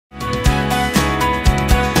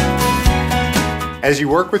As you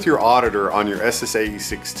work with your auditor on your SSAE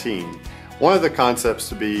 16, one of the concepts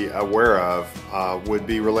to be aware of would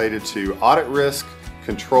be related to audit risk,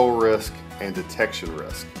 control risk, and detection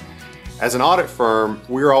risk. As an audit firm,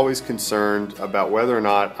 we're always concerned about whether or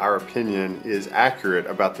not our opinion is accurate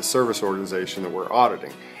about the service organization that we're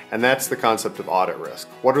auditing. And that's the concept of audit risk.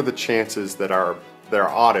 What are the chances that our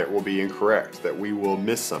audit will be incorrect, that we will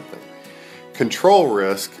miss something? Control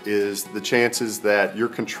risk is the chances that your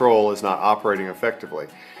control is not operating effectively.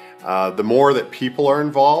 The more that people are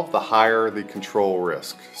involved, the higher the control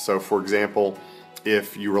risk. So for example,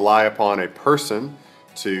 if you rely upon a person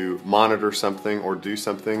to monitor something or do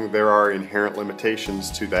something, there are inherent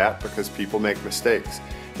limitations to that because people make mistakes.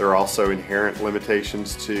 There are also inherent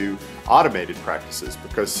limitations to automated practices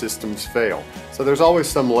because systems fail. So there's always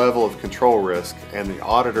some level of control risk, and the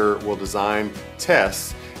auditor will design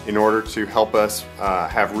tests in order to help us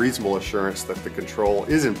have reasonable assurance that the control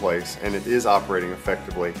is in place and it is operating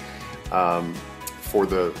effectively for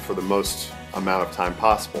the most amount of time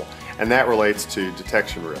possible. And that relates to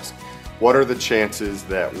detection risk. What are the chances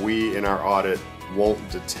that we in our audit won't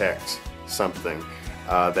detect something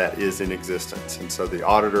that is in existence? And so the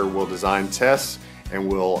auditor will design tests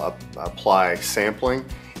and will apply sampling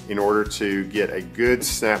in order to get a good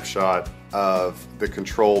snapshot of the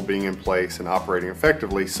control being in place and operating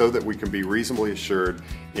effectively so that we can be reasonably assured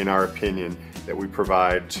in our opinion that we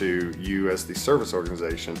provide to you as the service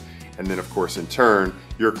organization. And then of course in turn,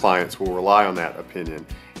 your clients will rely on that opinion.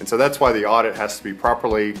 And so that's why the audit has to be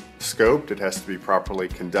properly scoped, it has to be properly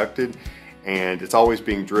conducted, and it's always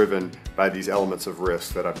being driven by these elements of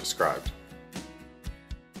risk that I've described.